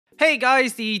Hey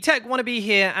guys, the Tech Wannabe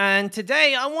here, and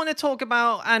today I want to talk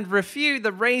about and review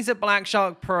the Razer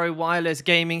Blackshark Pro wireless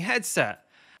gaming headset.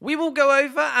 We will go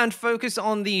over and focus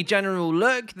on the general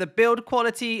look, the build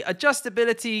quality,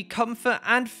 adjustability, comfort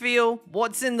and feel,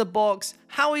 what's in the box,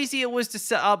 how easy it was to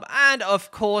set up, and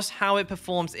of course how it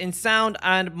performs in sound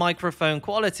and microphone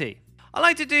quality. I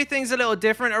like to do things a little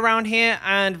different around here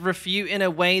and review in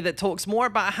a way that talks more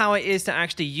about how it is to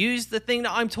actually use the thing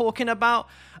that I'm talking about.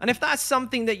 And if that's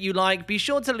something that you like, be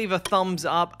sure to leave a thumbs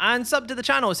up and sub to the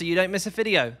channel so you don't miss a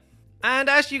video. And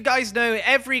as you guys know,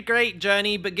 every great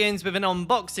journey begins with an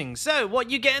unboxing. So what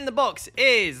you get in the box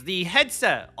is the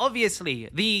headset, obviously,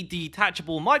 the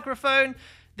detachable microphone,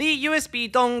 the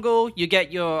USB dongle, you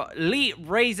get your Elite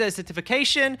Razer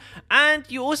certification, and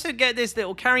you also get this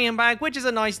little carrying bag, which is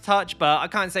a nice touch, but I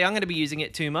can't say I'm going to be using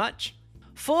it too much.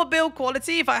 For build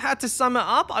quality, if I had to sum it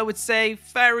up, I would say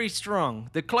very strong.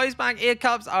 The closed back ear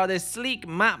cups are this sleek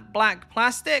matte black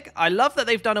plastic. I love that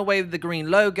they've done away with the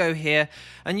green logo here,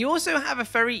 and you also have a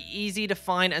very easy to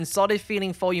find and solid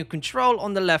feeling volume control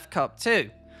on the left cup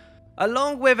too,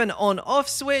 along with an on-off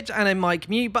switch and a mic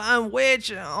mute button,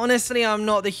 which honestly I'm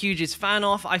not the hugest fan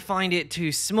of. I find it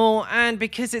too small, and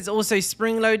because it's also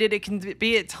spring-loaded, it can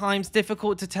be at times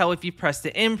difficult to tell if you pressed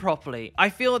it in properly. I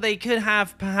feel they could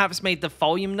have perhaps made the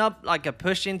volume knob like a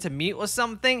push into mute or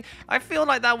something. I feel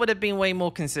like that would have been way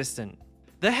more consistent.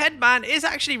 The headband is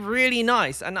actually really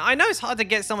nice, and I know it's hard to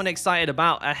get someone excited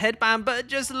about a headband, but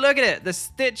just look at it. The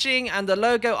stitching and the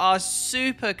logo are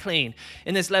super clean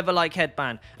in this leather-like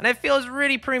headband, and it feels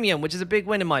really premium, which is a big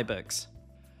win in my books.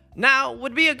 Now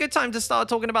would be a good time to start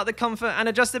talking about the comfort and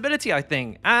adjustability, I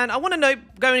think. And I want to note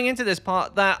going into this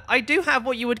part that I do have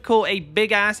what you would call a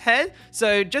big-ass head,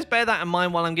 so just bear that in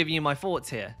mind while I'm giving you my thoughts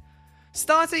here.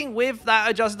 Starting with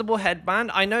that adjustable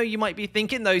headband, I know you might be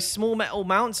thinking those small metal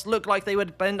mounts look like they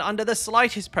would bend under the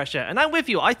slightest pressure, and I'm with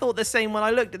you, I thought the same when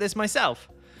I looked at this myself.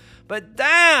 But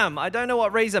damn, I don't know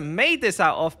what Razer made this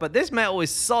out of, but this metal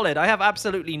is solid. I have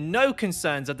absolutely no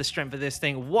concerns of the strength of this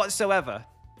thing whatsoever.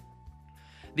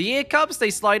 The ear cups, they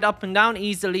slide up and down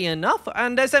easily enough,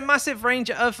 and there's a massive range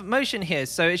of motion here,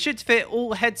 so it should fit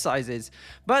all head sizes.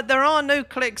 But there are no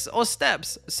clicks or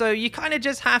steps, so you kind of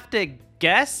just have to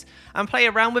guess and play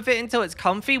around with it until it's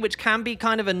comfy, which can be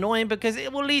kind of annoying because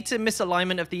it will lead to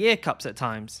misalignment of the ear cups at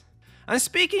times. And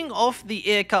speaking of the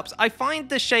ear cups, I find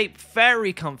the shape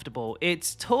very comfortable.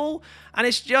 It's tall and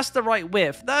it's just the right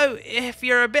width, though if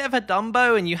you're a bit of a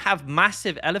Dumbo and you have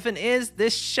massive elephant ears,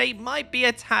 this shape might be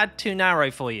a tad too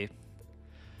narrow for you.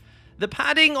 The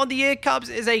padding on the ear cups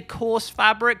is a coarse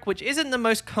fabric, which isn't the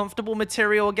most comfortable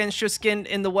material against your skin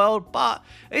in the world, but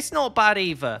it's not bad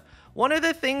either. One of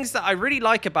the things that I really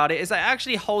like about it is that it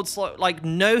actually holds like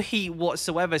no heat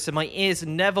whatsoever, so my ears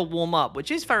never warm up,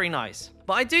 which is very nice.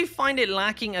 But I do find it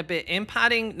lacking a bit in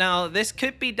padding. Now, this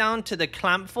could be down to the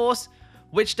clamp force,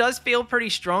 which does feel pretty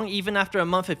strong even after a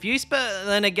month of use, but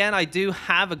then again, I do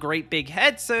have a great big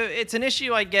head, so it's an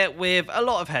issue I get with a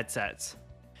lot of headsets.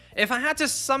 If I had to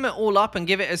sum it all up and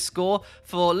give it a score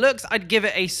for looks, I'd give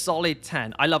it a solid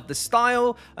 10. I love the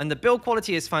style and the build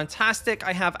quality is fantastic.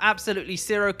 I have absolutely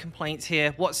zero complaints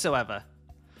here whatsoever.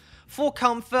 For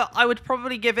comfort, I would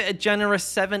probably give it a generous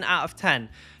 7 out of 10.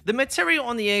 The material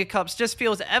on the ear cups just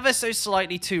feels ever so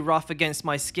slightly too rough against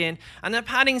my skin, and the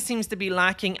padding seems to be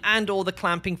lacking, and all the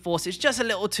clamping force is just a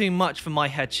little too much for my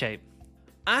head shape.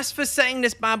 As for setting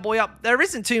this bad boy up, there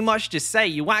isn't too much to say.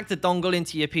 You whack the dongle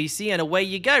into your PC and away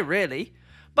you go, really.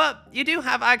 But you do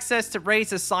have access to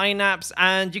Razer Synapse,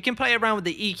 and you can play around with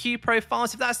the EQ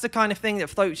profiles if that's the kind of thing that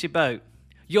floats your boat.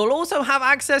 You'll also have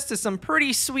access to some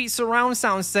pretty sweet surround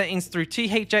sound settings through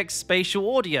THX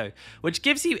Spatial Audio, which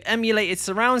gives you emulated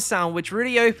surround sound, which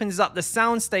really opens up the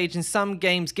soundstage in some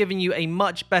games, giving you a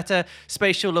much better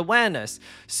spatial awareness.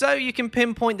 So you can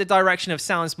pinpoint the direction of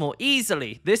sounds more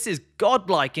easily. This is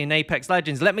godlike in Apex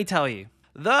Legends, let me tell you.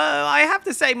 Though I have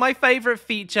to say my favorite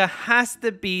feature has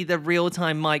to be the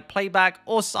real-time mic playback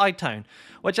or side tone,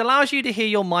 which allows you to hear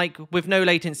your mic with no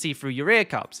latency through your ear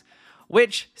cups.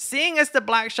 Which, seeing as the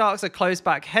Blacksharks are closed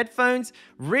back headphones,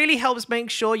 really helps make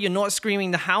sure you're not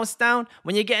screaming the house down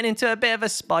when you're getting into a bit of a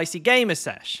spicy gamer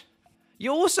sesh.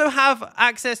 You also have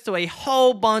access to a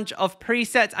whole bunch of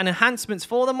presets and enhancements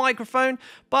for the microphone,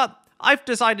 but I've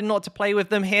decided not to play with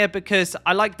them here because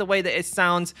I like the way that it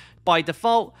sounds by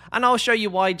default, and I'll show you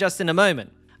why just in a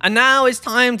moment. And now it's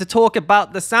time to talk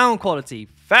about the sound quality.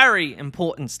 Very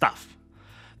important stuff.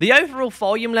 The overall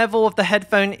volume level of the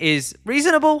headphone is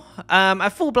reasonable. At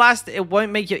full blast, it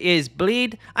won't make your ears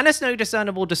bleed, and there's no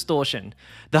discernible distortion.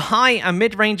 The high and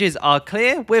mid ranges are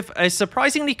clear, with a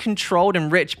surprisingly controlled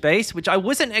and rich bass, which I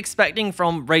wasn't expecting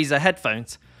from Razer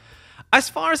headphones. As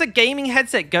far as a gaming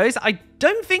headset goes, I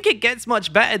don't think it gets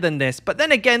much better than this, but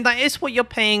then again, that is what you're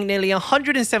paying nearly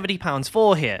 £170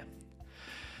 for here.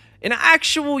 In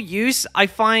actual use, I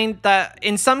find that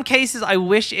in some cases I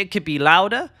wish it could be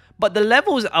louder, but the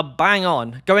levels are bang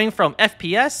on. Going from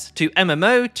FPS to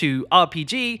MMO to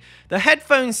RPG, the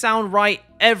headphones sound right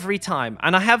every time,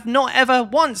 and I have not ever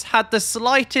once had the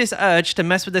slightest urge to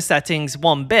mess with the settings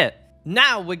one bit.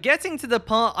 Now, we're getting to the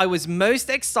part I was most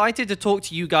excited to talk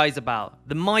to you guys about,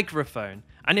 the microphone.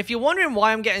 And if you're wondering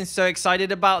why I'm getting so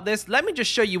excited about this, let me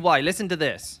just show you why. Listen to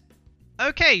this.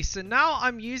 Okay, so now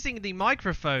I'm using the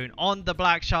microphone on the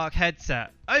Blackshark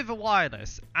headset over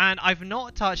wireless, and I've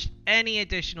not touched any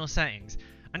additional settings.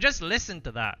 And just listen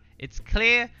to that. It's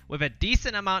clear with a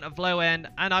decent amount of low end,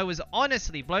 and I was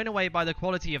honestly blown away by the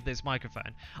quality of this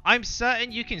microphone. I'm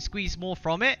certain you can squeeze more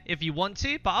from it if you want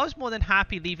to, but I was more than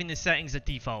happy leaving the settings at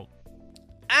default.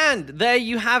 And there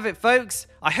you have it, folks.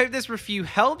 I hope this review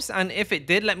helps, and if it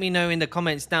did, let me know in the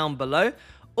comments down below.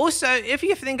 Also, if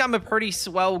you think I'm a pretty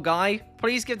swell guy,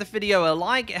 please give the video a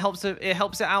like. It helps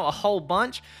it out a whole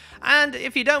bunch. And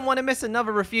if you don't want to miss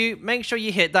another review, make sure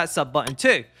you hit that sub button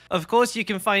too. Of course, you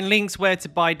can find links where to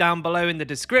buy down below in the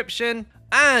description.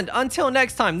 And until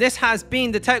next time, this has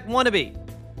been the Tech Wannabe.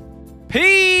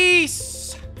 Peace!